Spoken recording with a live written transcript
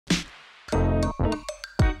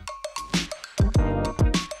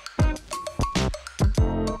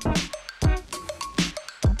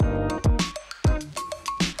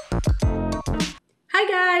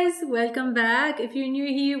welcome back. If you're new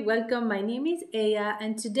here, welcome. My name is Aya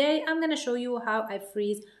and today I'm going to show you how I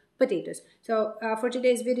freeze potatoes. So for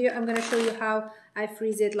today's video, I'm going to show you how I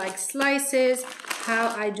freeze it like slices, how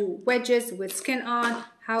I do wedges with skin on,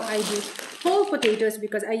 how I do whole potatoes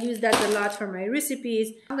because I use that a lot for my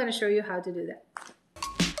recipes. I'm going to show you how to do that.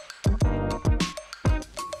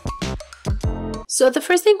 So the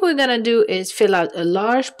first thing we're gonna do is fill out a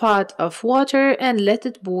large pot of water and let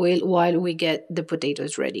it boil while we get the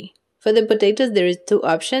potatoes ready. For the potatoes, there is two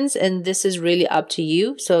options and this is really up to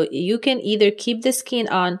you. So you can either keep the skin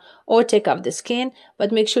on or take off the skin,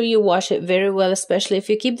 but make sure you wash it very well, especially if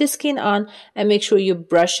you keep the skin on, and make sure you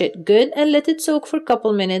brush it good and let it soak for a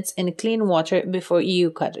couple minutes in clean water before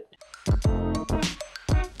you cut it.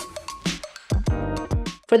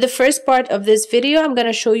 For the first part of this video, I'm going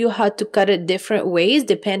to show you how to cut it different ways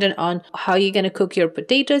depending on how you're going to cook your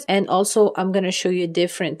potatoes. And also I'm going to show you a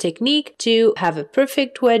different technique to have a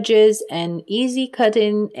perfect wedges and easy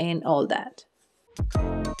cutting and all that.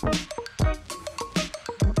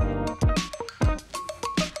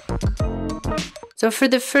 So for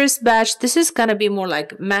the first batch, this is going to be more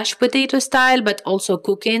like mashed potato style, but also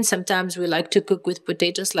cooking. Sometimes we like to cook with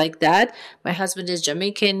potatoes like that. My husband is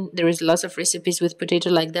Jamaican. There is lots of recipes with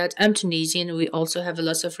potato like that. I'm Tunisian. We also have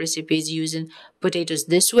lots of recipes using potatoes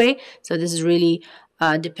this way. So this is really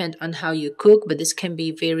depend on how you cook, but this can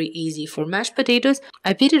be very easy for mashed potatoes.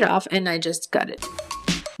 I peel it off and I just cut it.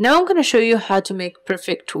 Now I'm going to show you how to make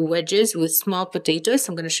perfect wedges with small potatoes.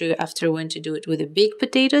 I'm going to show you after when to do it with the big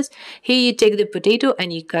potatoes. Here you take the potato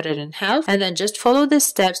and you cut it in half and then just follow the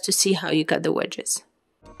steps to see how you cut the wedges.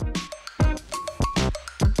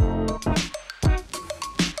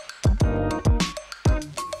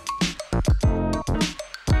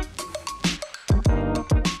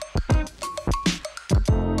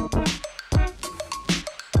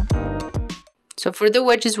 So for the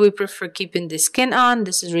wedges, we prefer keeping the skin on.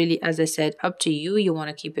 This is really, as I said, up to you. You want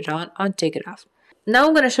to keep it on or take it off. Now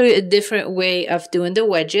I'm going to show you a different way of doing the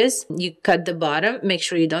wedges. You cut the bottom. Make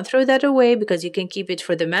sure you don't throw that away because you can keep it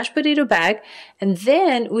for the mashed potato bag. And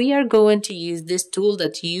then we are going to use this tool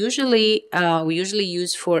that we usually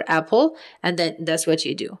use for apple. And then that's what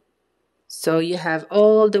you do. So you have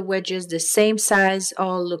all the wedges the same size,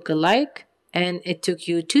 all look alike. And it took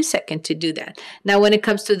you 2 seconds to do that. Now, when it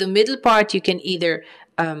comes to the middle part, you can either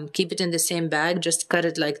keep it in the same bag, just cut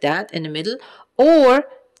it like that in the middle, or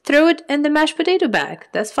throw it in the mashed potato bag.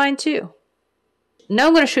 That's fine too. Now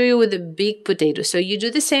I'm going to show you with the big potato. So you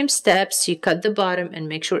do the same steps. You cut the bottom and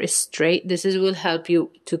make sure it's straight. This will help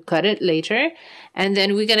you to cut it later. And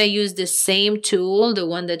then we're going to use the same tool, the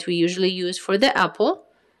one that we usually use for the apple,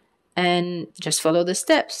 and just follow the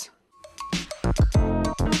steps.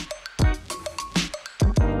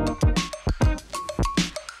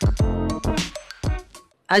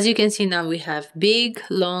 As you can see now, we have big,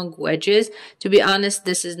 long wedges. To be honest,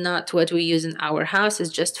 this is not what we use in our house. It's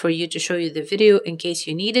just for you to show you the video in case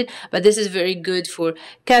you need it. But this is very good for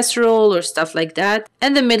casserole or stuff like that.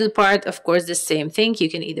 And the middle part, of course, the same thing. You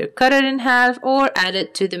can either cut it in half or add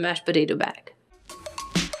it to the mashed potato bag.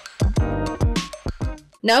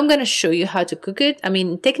 Now I'm going to show you how to cook it. I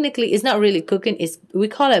mean, technically, it's not really cooking. We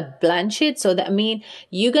call it blanch it. So that means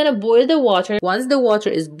you're going to boil the water. Once the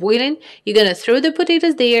water is boiling, you're going to throw the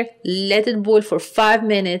potatoes there, let it boil for 5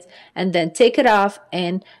 minutes, and then take it off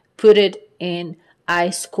and put it in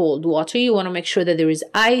ice cold water. You want to make sure that there is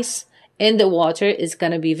ice in the water. It's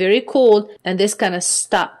going to be very cold, and this kind of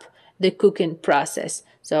stop the cooking process.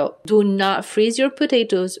 So do not freeze your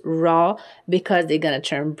potatoes raw because they're gonna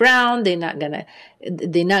turn brown. They're not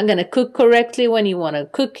gonna cook correctly when you want to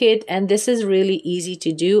cook it. And this is really easy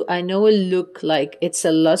to do. I know it look like it's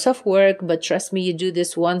a lot of work, but trust me, you do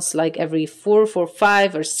this once like every 4,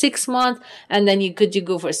 5, or 6 months, and then you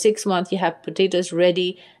go for 6 months. You have potatoes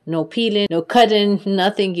ready, no peeling, no cutting,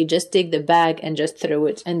 nothing. You just take the bag and just throw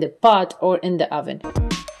it in the pot or in the oven.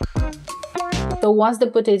 So once the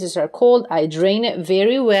potatoes are cold, I drain it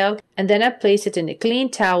very well and then I place it in a clean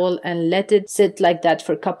towel and let it sit like that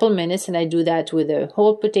for a couple minutes, and I do that with a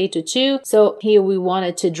whole potato too. So here we want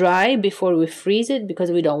it to dry before we freeze it because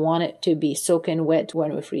we don't want it to be soaking wet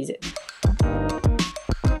when we freeze it.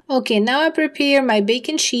 Okay, now I prepare my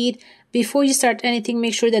baking sheet. Before you start anything,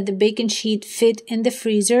 make sure that the baking sheet fit in the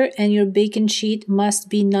freezer, and your baking sheet must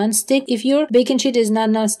be non-stick. If your baking sheet is not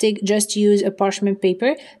non-stick, just use a parchment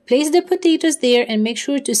paper. Place the potatoes there and make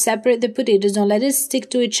sure to separate the potatoes. Don't let it stick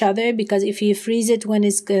to each other because if you freeze it when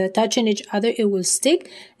it's touching each other, it will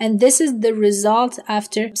stick. And this is the result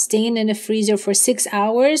after staying in the freezer for 6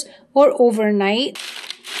 hours or overnight.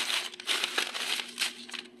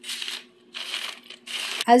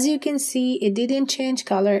 As you can see, it didn't change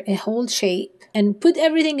color, it holds shape. And put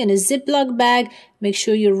everything in a Ziploc bag. Make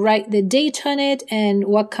sure you write the date on it and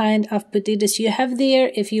what kind of potatoes you have there.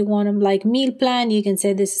 If you want them like meal plan, you can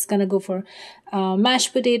say this is gonna go for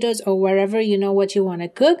mashed potatoes or wherever you know what you want to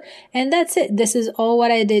cook. And that's it. This is all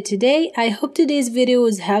what I did today. I hope today's video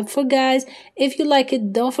was helpful, guys. If you like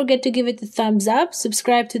it, don't forget to give it a thumbs up.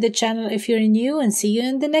 Subscribe to the channel if you're new, and see you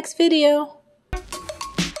in the next video.